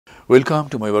Welcome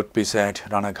to my workplace at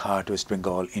Ranaghat, West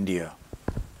Bengal, India.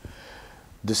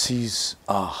 This is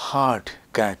a hard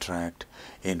cataract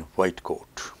in white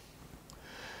coat.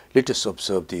 Let us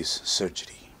observe this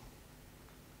surgery.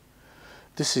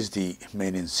 This is the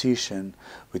main incision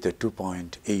with a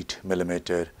 2.8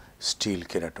 mm steel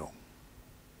keratome.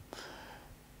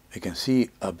 You can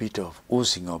see a bit of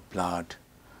oozing of blood.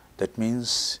 That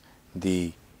means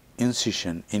the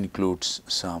incision includes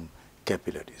some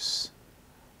capillaries.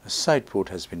 A side port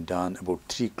has been done about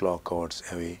 3 clock hours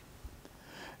away.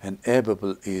 An air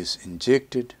bubble is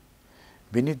injected.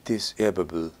 Beneath this air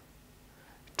bubble,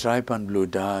 trypan blue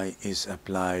dye is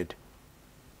applied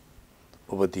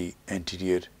over the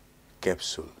anterior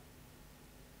capsule.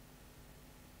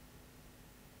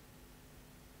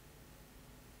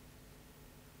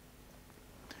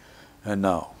 And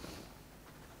now,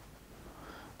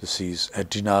 this is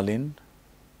adrenaline.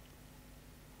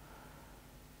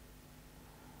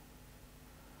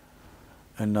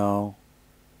 And now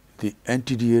the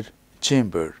anterior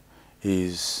chamber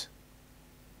is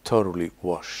thoroughly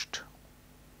washed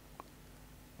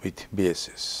with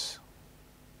BSS.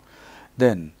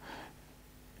 Then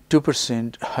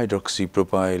 2%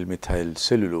 hydroxypropyl methyl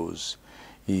cellulose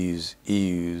is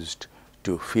used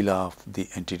to fill up the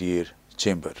anterior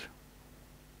chamber.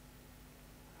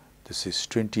 This is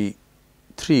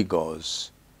 23 gauge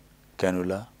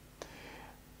cannula.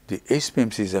 The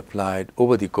SPMC is applied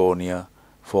over the cornea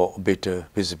for better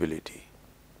visibility.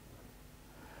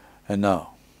 And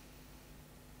now,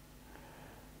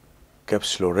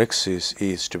 capsulorhexis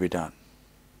is to be done.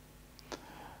 I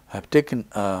have taken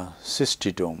a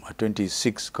cystitome, a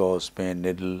 26 gauge pen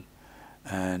needle,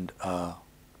 and a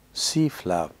C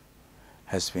flap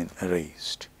has been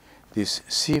raised. This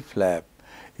C flap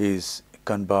is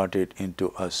converted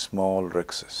into a small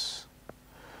rhexis.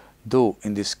 Though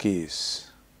in this case,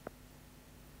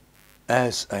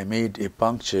 as I made a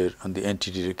puncture on the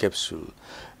anterior capsule,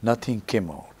 nothing came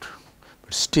out,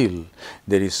 but still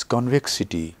there is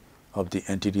convexity of the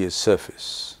anterior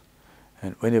surface,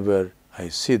 and whenever I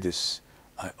see this,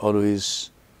 I always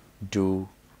do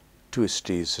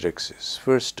 2-stage rhexis.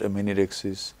 First a mini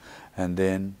rhexis and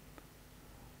then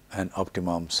an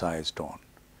optimum sized one.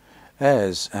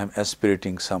 As I am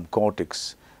aspirating some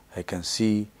cortex, I can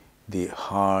see the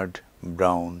hard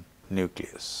brown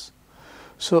nucleus.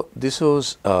 So this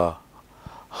was a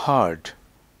hard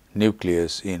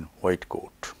nucleus in white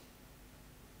coat.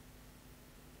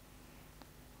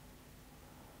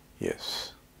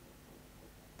 Yes,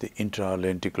 the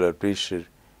intralenticular pressure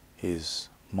is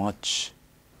much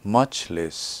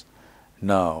less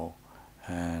now,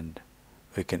 and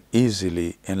we can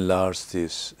easily enlarge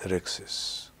this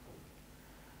rhexis.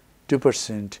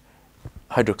 2%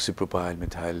 hydroxypropyl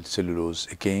methyl cellulose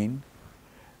again.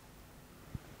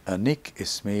 A nick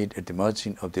is made at the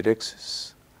margin of the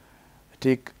rhexis.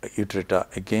 Take a utreta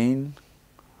again,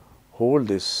 hold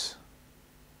this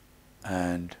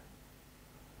and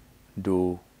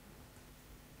do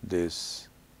this.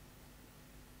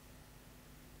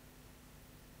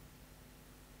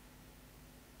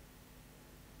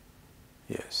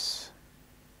 Yes,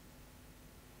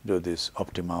 do this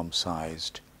optimum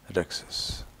sized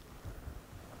rhexis.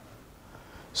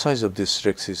 Size of this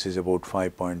rhexis is about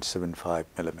 5.75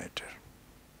 mm.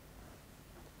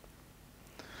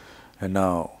 And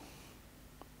now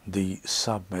the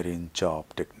submarine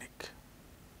chop technique.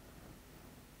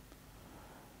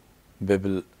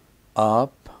 Bevel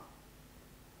up,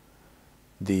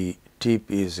 the tip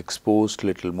is exposed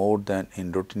little more than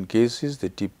in routine cases. The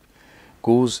tip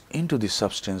goes into the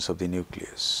substance of the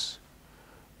nucleus,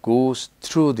 goes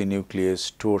through the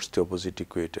nucleus towards the opposite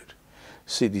equator.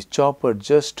 See, the chopper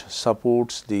just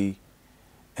supports the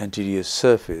anterior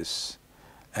surface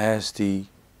as the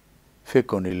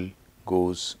phaco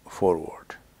goes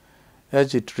forward.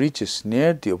 As it reaches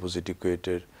near the opposite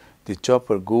equator, the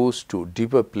chopper goes to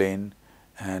deeper plane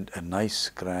and a nice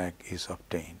crack is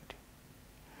obtained.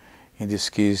 In this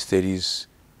case, there is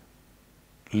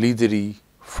leathery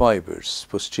fibers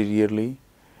posteriorly,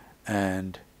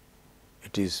 and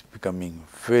it is becoming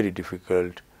very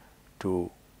difficult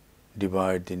to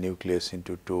divide the nucleus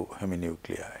into 2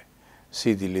 heminuclei.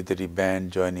 See the leathery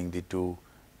band joining the 2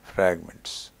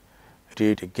 fragments.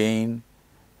 Rotate again,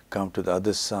 come to the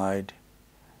other side,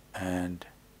 and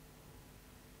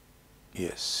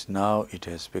yes, now it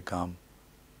has become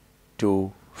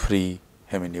 2 free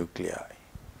heminuclei.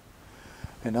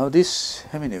 And now this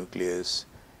heminucleus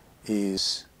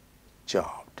is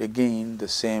chopped. Again the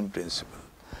same principle.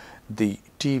 The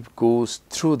tip goes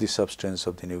through the substance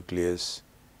of the nucleus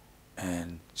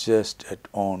and just at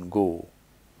on go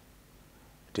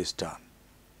it is done.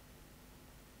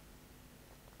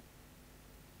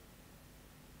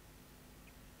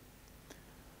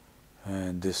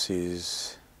 and this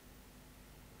is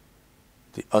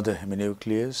the other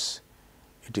heminucleus.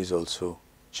 It is also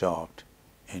chopped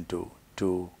into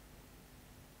 2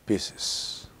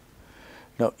 pieces.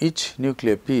 Now each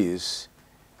nuclear piece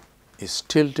is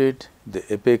tilted, the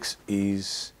apex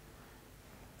is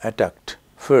attacked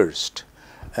first,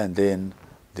 and then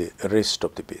the rest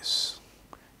of the piece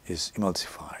is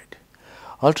emulsified.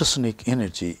 Ultrasonic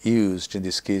energy used in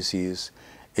this case is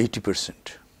 80%.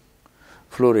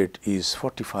 Flow rate is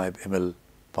 45 ml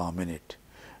per minute.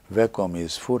 Vacuum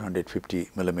is 450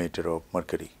 millimeter of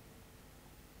mercury.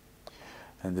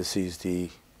 And this is the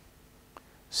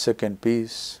second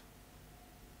piece.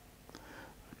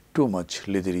 Too much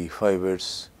leathery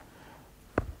fibers,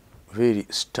 very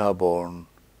stubborn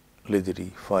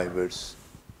leathery fibers.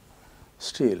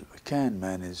 Still, we can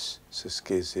manage such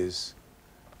cases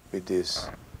with this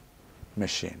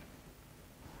machine.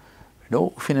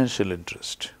 No financial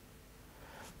interest,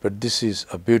 but this is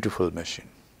a beautiful machine.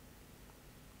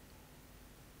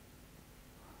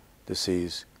 This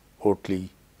is Oakley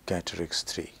Cataract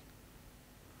 3.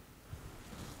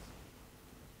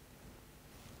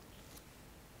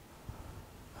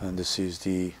 And this is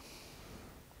the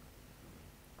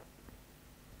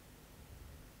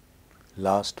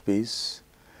last piece.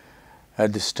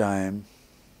 At this time,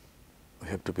 we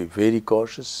have to be very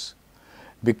cautious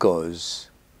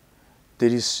because there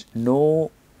is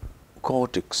no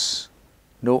cortex,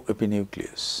 no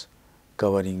epinucleus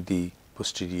covering the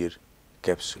posterior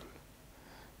capsule.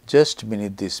 Just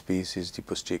beneath this piece is the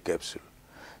posterior capsule.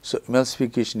 So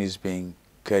emulsification is being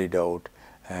carried out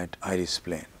at iris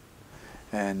plane,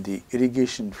 and the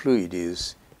irrigation fluid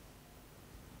is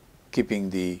keeping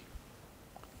the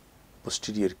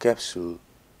posterior capsule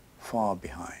far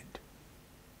behind.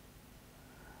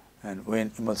 And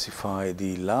when emulsify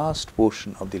the last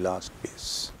portion of the last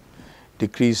piece,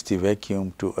 decrease the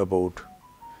vacuum to about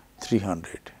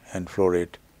 300 and flow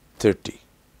rate 30.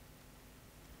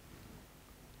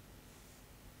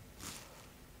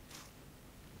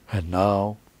 And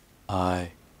now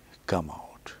I come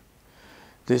out.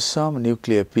 There is some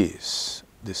nuclear piece,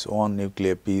 this one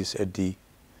nuclear piece at the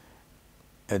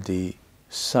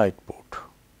side port.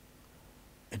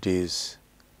 It is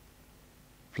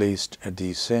placed at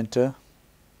the center,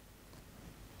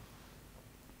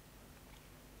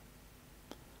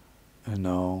 and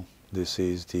now this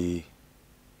is the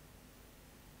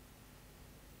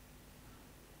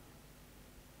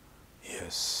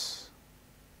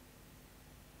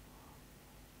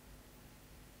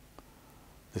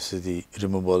this is the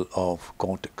removal of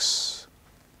cortex.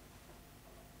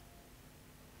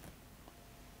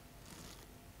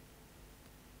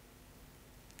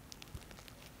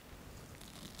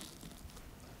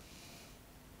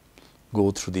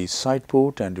 Go through the side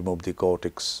port and remove the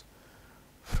cortex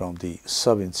from the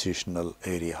subincisional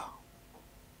area.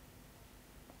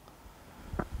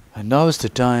 And now is the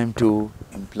time to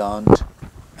implant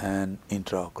an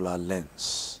intraocular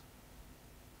lens.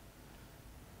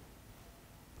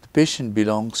 The patient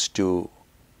belongs to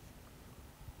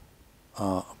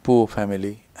a poor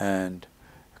family and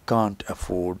can't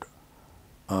afford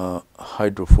a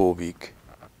hydrophobic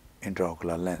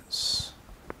intraocular lens.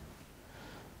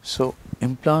 So,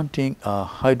 implanting a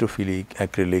hydrophilic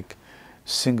acrylic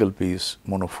single piece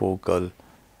monofocal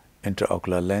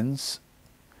intraocular lens,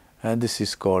 and this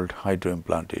is called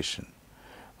hydroimplantation,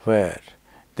 where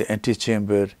the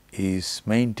antechamber is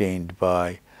maintained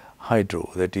by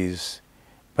hydro, that is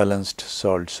balanced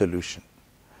salt solution,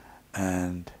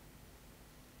 and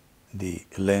the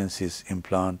lens is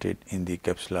implanted in the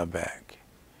capsular bag.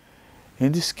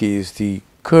 In this case, the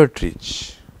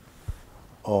cartridge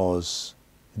was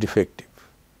defective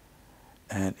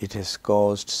and it has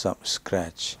caused some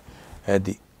scratch at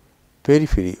the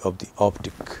periphery of the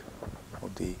optic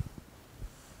of the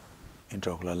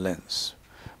intraocular lens.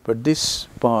 But this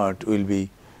part will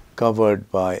be covered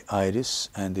by iris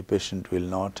and the patient will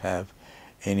not have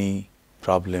any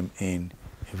problem in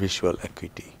visual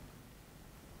acuity.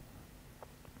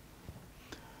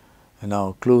 And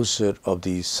now closure of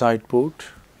the side port.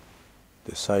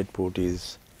 The side port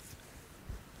is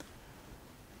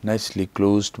nicely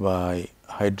closed by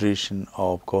hydration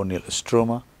of corneal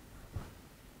stroma,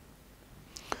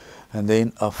 and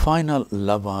then a final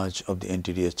lavage of the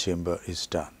anterior chamber is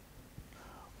done.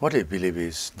 What I believe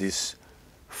is this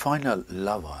final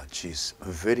lavage is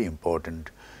very important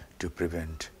to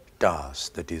prevent TAS,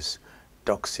 that is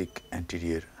toxic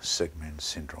anterior segment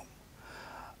syndrome.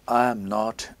 I am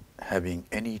not having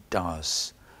any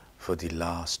TAS for the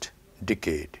last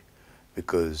decade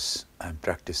because I am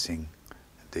practicing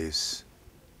this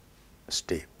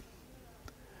step.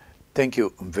 Thank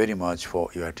you very much for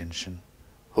your attention.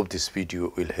 Hope this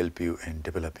video will help you in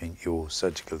developing your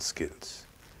surgical skills.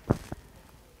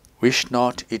 Wish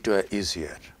not it were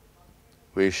easier.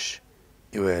 Wish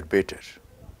you were better.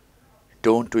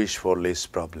 Don't wish for less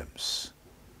problems.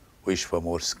 Wish for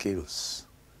more skills.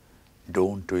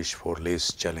 Don't wish for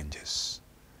less challenges.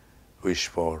 Wish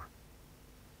for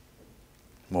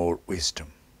more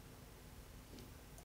wisdom.